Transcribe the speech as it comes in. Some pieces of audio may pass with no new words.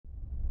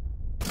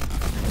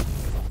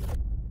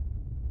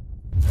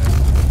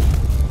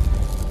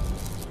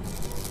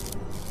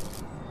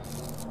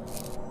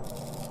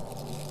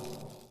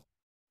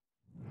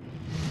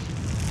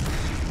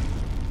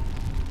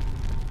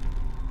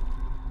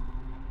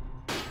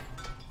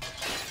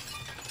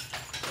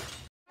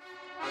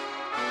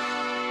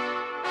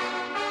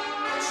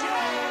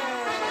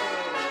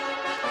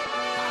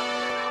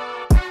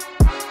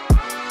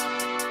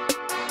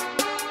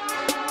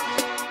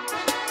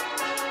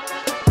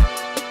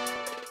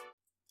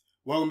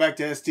Welcome back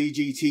to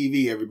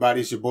StgTV,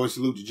 everybody. It's your boy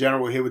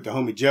SaluteThaGeneral here with the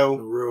homie Joe.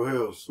 The Real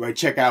Hills. Right,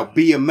 check out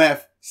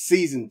BMF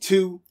Season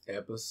 2.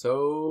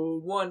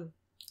 Episode 1.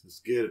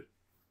 Let's get it.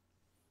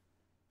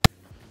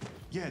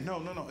 Yeah,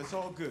 no. It's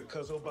all good,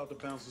 cuz I'm about to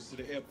bounce us to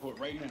the airport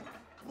right now.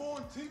 Come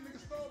on, T, nigga,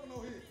 starving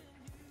over here.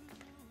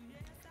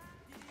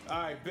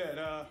 All right, bet.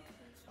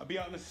 I'll be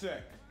out in a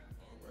sec.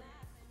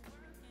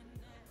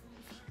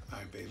 All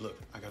right, babe, look,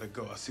 I gotta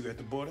go. I'll see you at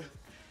the border.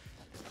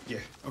 Yeah,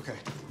 okay.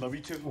 Love you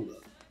too.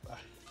 Bye.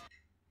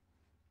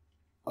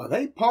 Are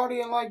they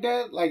partying like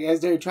that? Like as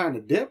they're trying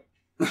to dip?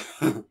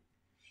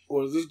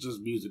 Or is this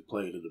just music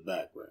playing in the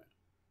background?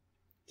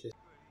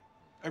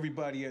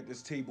 Everybody at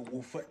this table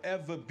will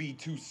forever be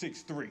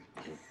 263.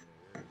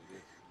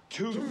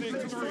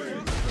 263.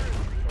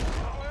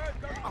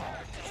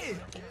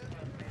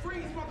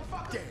 Freeze,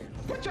 motherfucker!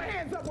 Put your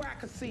hands up where I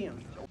can see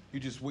him.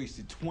 You just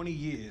wasted 20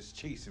 years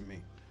chasing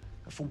me.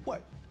 And for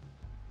what?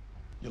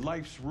 Your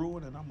life's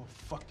ruined and I'm a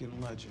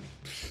fucking legend.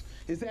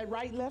 Is that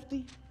right,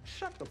 Lefty?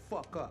 Shut the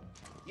fuck up.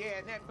 Yeah,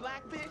 and that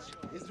black bitch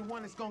is the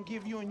one that's gonna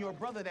give you and your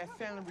brother that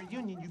family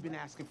reunion you've been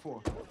asking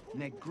for.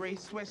 And that gray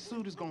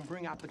sweatsuit is gonna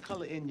bring out the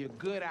color in your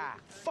good eye.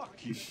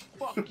 Fuck you.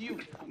 Fuck you.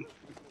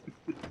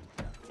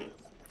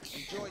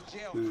 Enjoy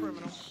jail,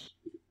 criminal.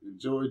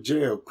 Enjoy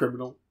jail,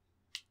 criminal.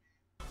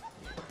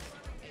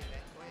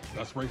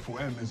 That's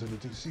Rayful Edmonds and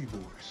the DC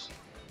boys.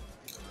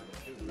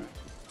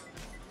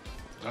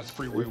 That's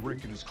Freeway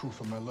Rick and his crew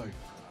from LA.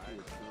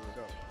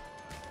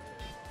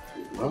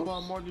 What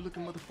about Marty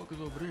looking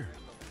motherfuckers over there?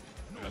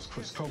 That's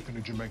Chris Coke and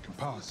the Jamaican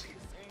Posse.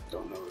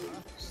 Don't know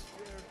this.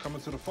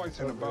 Coming to the fights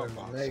in the bout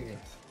box.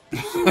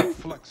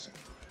 Flexing.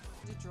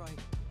 Detroit.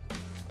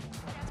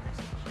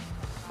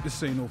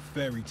 This ain't no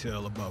fairy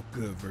tale about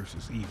good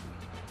versus evil.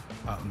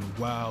 Out in the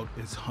wild,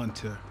 it's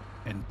hunter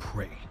and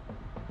prey.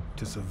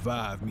 To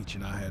survive, Meech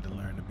and I had to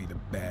learn to be the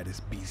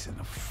baddest beasts in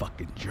the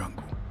fucking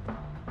jungle.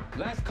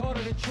 Last call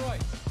to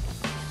Detroit.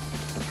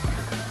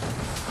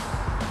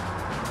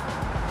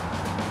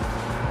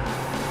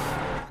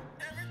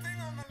 Everything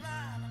on the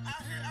line.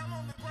 Out here, I'm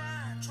on the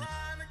grind.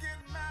 Trying to get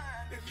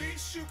mine. At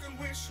least you can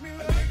wish me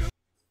luck.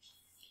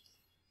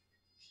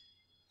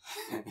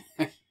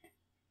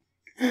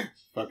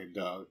 Fucking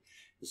dog.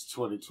 It's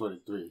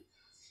 2023.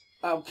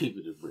 I'm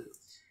keeping it real.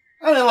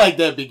 I didn't like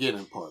that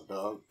beginning part,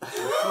 dog.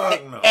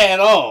 No. At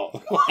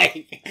all.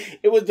 Like,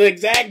 it was the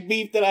exact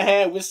beef that I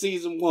had with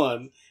season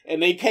 1,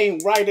 and they came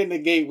right in the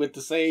gate with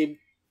the same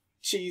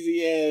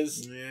cheesy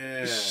ass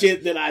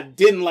shit that I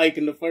didn't like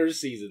in the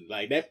first season.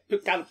 Like, that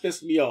kind of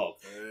pissed me off.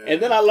 Yeah.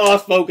 And then I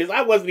lost focus.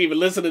 I wasn't even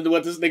listening to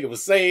what this nigga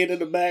was saying in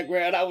the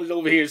background. I was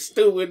over here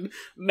stewing,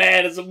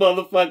 mad as a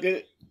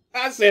motherfucker.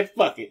 I said,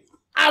 fuck it.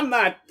 I'm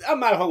not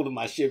holding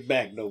my shit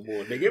back no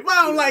more, nigga. If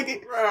I don't like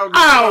it,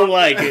 I don't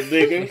like it,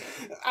 nigga.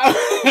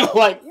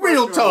 Like,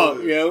 real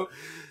talk, yo.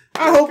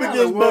 I hope it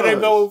gets better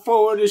going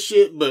forward and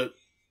shit, but...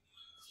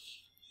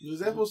 Was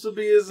that supposed to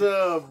be his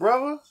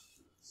brother?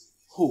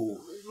 Who?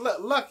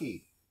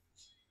 Lucky.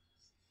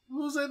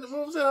 What was that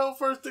whole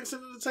first thing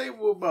sitting at the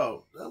table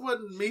about? That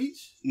wasn't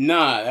Meech.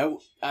 Nah,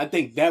 I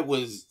think that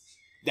was...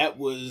 I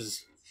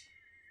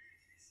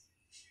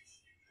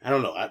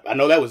don't know. I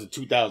know that was in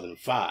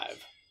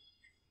 2005.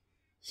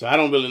 So I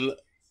don't really...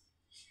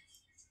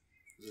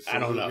 I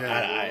don't know.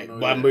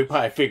 But we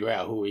probably figure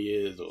out who he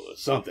is or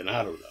something.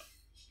 I don't know.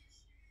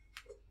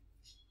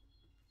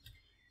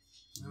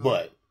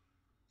 But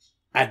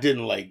I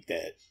didn't like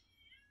that.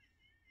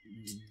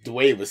 The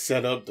way it was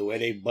set up, the way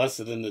they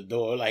busted in the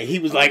door. Like, he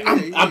was like,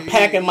 I'm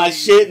packing my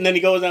shit, and then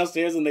he goes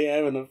downstairs and they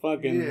having a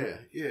fucking...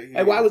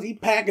 Like, why was he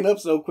packing up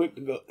so quick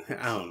to go?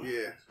 I don't know.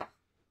 Yeah.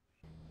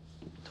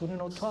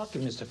 No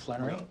talking, Mr.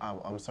 Flannery.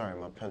 I'm sorry,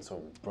 my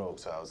pencil broke,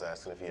 so I was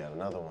asking if you had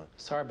another one.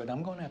 Sorry, but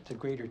I'm going to have to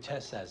grade your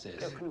test as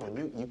is. Yeah, come on,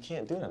 you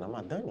can't do that. I'm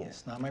not done yet.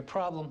 It's not my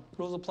problem.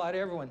 Rules apply to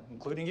everyone,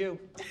 including you.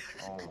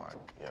 Oh, my...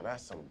 Yeah,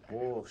 that's some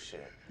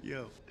bullshit.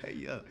 Yo, hey,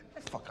 yo.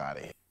 Get the fuck out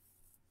of here.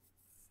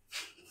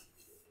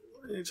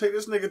 Hey, take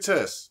this nigga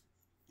test.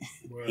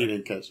 He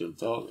didn't catch him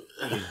talking.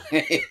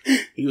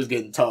 He was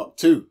getting talked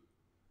too.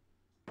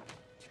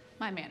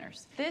 My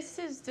manners. This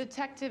is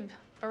Detective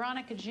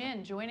Veronica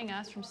Jin joining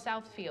us from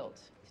Southfield.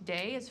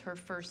 Today is her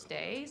first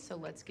day, so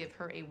let's give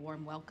her a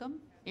warm welcome.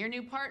 Your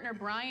new partner,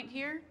 Bryant,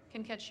 here,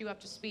 can catch you up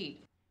to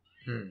speed.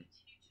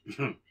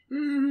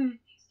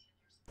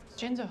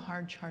 Jin's a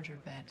hard charger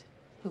vet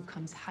who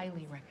comes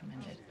highly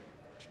recommended.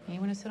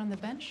 You want to sit on the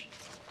bench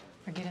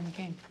or get in the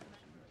game?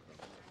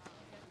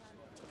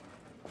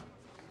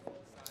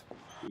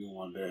 You don't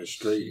want that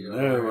straight and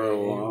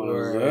narrow You on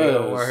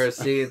don't want her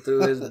seeing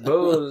through his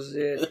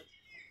bullshit.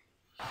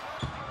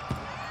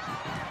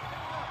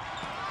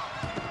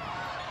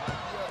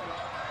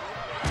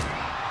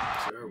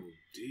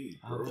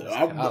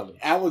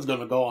 I was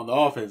going to go on the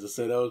offense and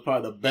say that was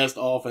probably the best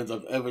offense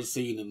I've ever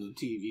seen in a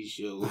TV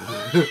show.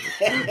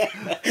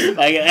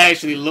 Like, it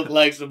actually looked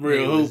like some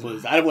real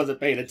hoopers. I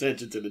wasn't paying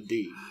attention to the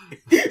D.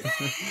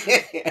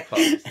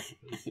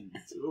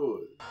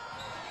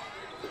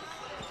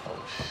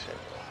 Oh, shit.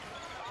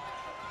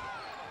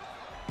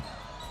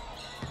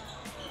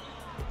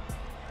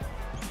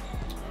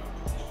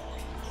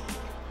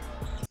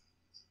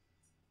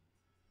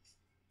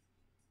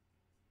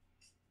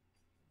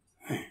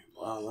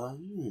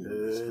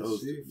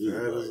 supposed to be Fat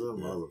as a like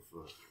that.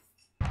 motherfucker.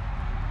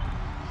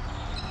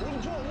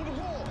 Move the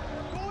ball.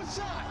 Go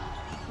inside.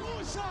 Go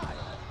inside.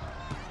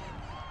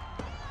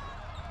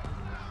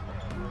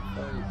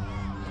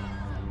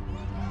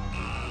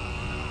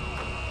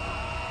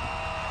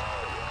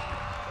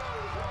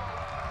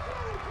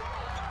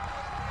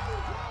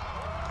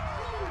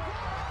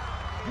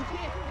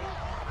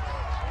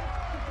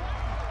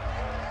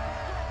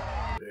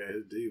 Yeah,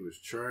 his D was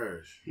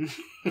trash.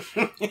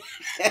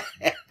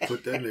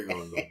 Put that nigga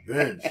on the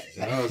bench.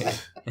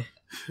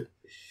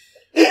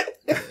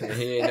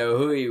 He didn't know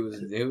who he was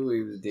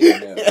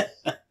dealing up.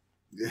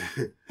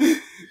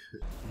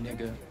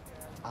 Nigga,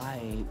 I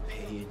ain't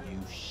paying you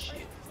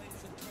shit.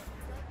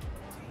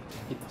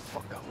 Get the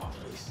fuck out my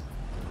face.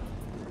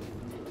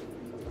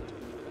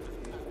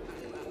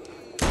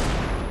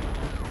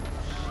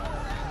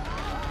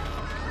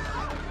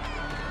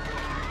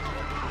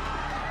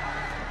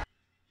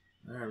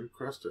 Man, we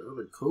crushed the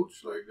other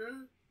coach like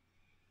that?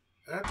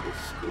 At the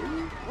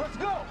school? Let's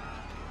go!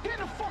 Get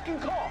in the fucking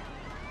car!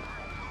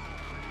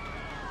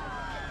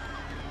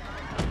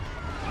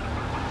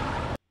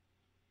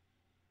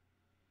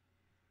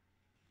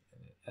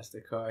 That's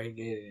the car he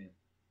get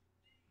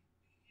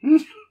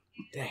in.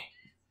 Dang.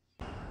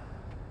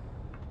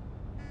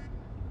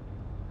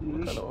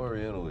 What kind of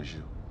Oriental is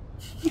you?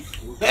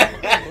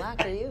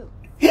 Black are you?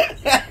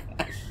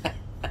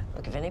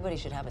 Look, if anybody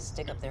should have a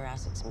stick up their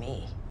ass, it's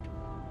me.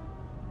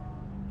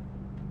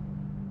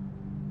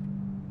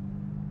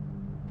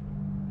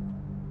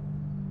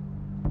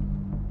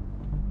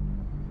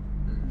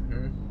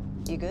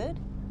 You good?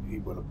 He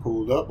would have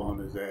pulled up on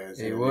his ass.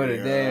 He would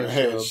have damn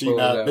sure had she pulled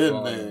not up been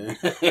on there.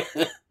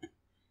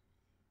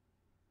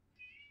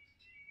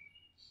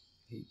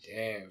 He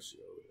damn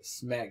sure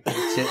smacked the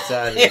chips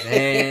out of his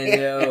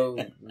hand, yo.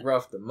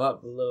 Roughed him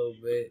up a little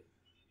bit.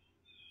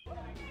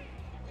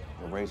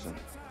 Raisin,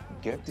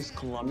 get this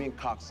Colombian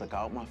cocksucker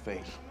out my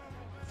face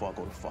before I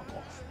go the fuck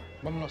off.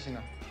 Vámonos,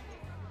 Sina.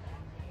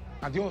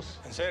 Adiós.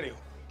 En serio.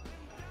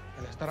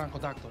 Él estará en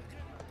contacto.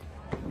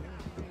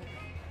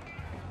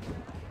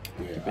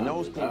 Keep your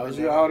nose clean.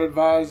 I would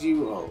advise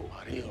you. Oh,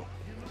 Mario.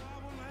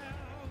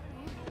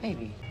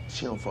 Baby.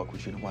 She don't fuck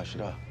with you, then why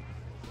should I?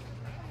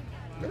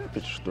 Man, that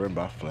bitch was threatened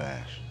by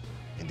Flash.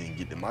 And then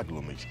get the my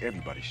glow makes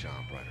everybody shine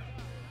brighter.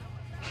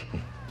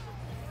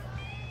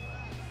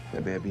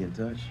 Maybe I'll be in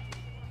touch.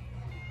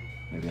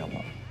 Maybe I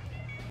won't.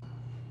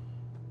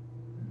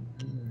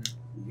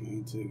 you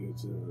ain't take it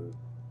to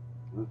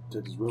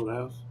Texas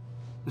Roadhouse.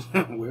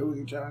 Where was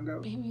he trying to go?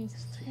 Baby,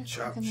 it's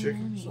Chopped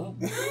chicken or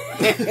something.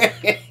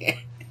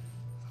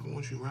 I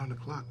want you around the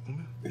clock,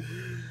 woman. Okay,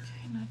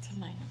 not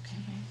tonight, okay,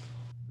 babe?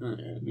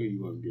 I knew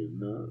you wasn't getting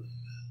enough.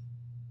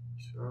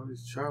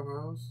 Charlie's Chop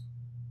House?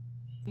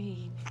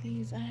 Babe,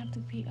 please, I have to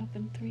be up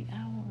in 3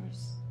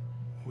 hours.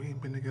 We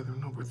ain't been together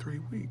in over 3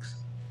 weeks.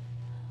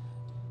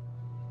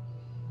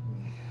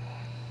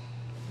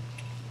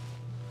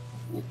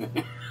 Let's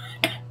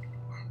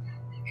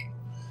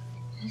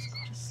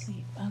go to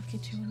sleep. I'll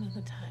get you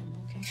another time,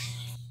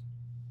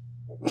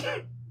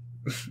 okay?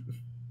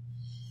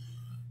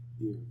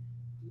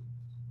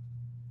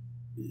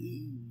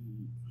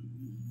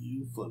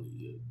 You funny,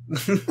 yeah.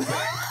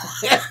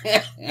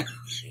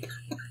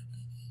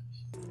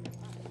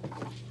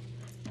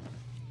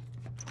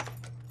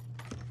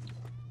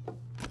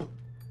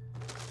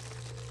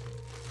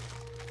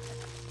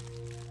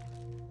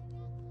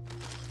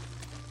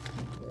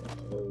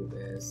 Old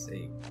ass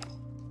safe.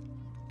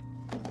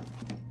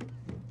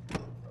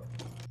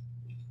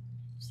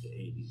 It's the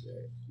 80s,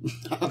 right?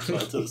 I was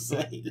about to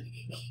say.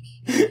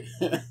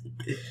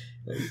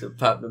 I used to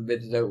pop the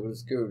bitches out with a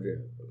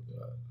screwdriver.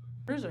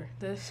 Bruiser,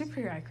 the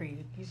superhero I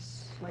created.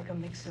 He's like a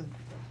mix of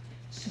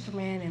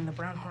Superman and the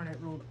Brown Hornet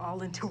rolled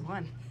all into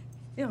one.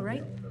 You know,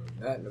 right? I don't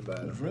know nothing about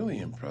it. Really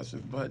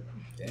impressive, but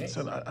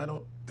son, I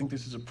don't think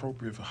this is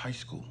appropriate for high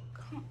school.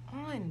 Come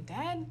on,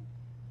 Dad.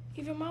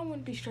 Even Mom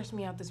wouldn't be stressing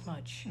me out this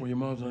much. Well, your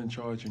mom's not in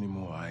charge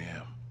anymore. I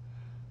am.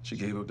 She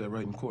gave up that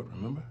right in court,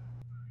 remember?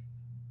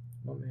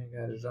 My man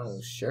got his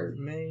own shirt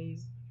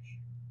made.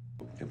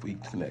 If we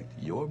connect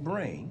your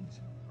brains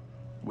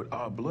with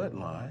our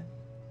bloodline,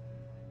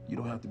 you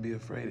don't have to be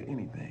afraid of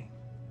anything.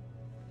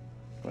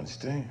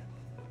 Understand?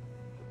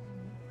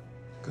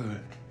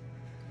 Good.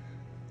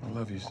 I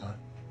love you, son.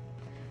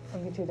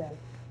 Love you too, Dad.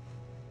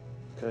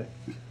 Okay.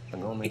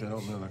 I'm gonna make that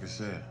oatmeal like I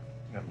said.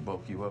 Gotta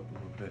bulk you up a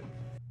little bit.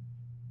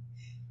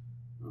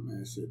 My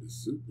man said the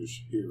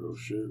superhero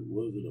shirt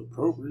wasn't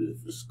appropriate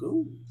for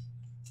school.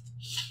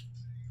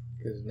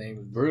 Cause his name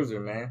was Bruiser,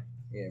 man.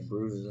 He had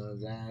bruises on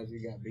his eyes. He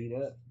got beat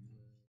up.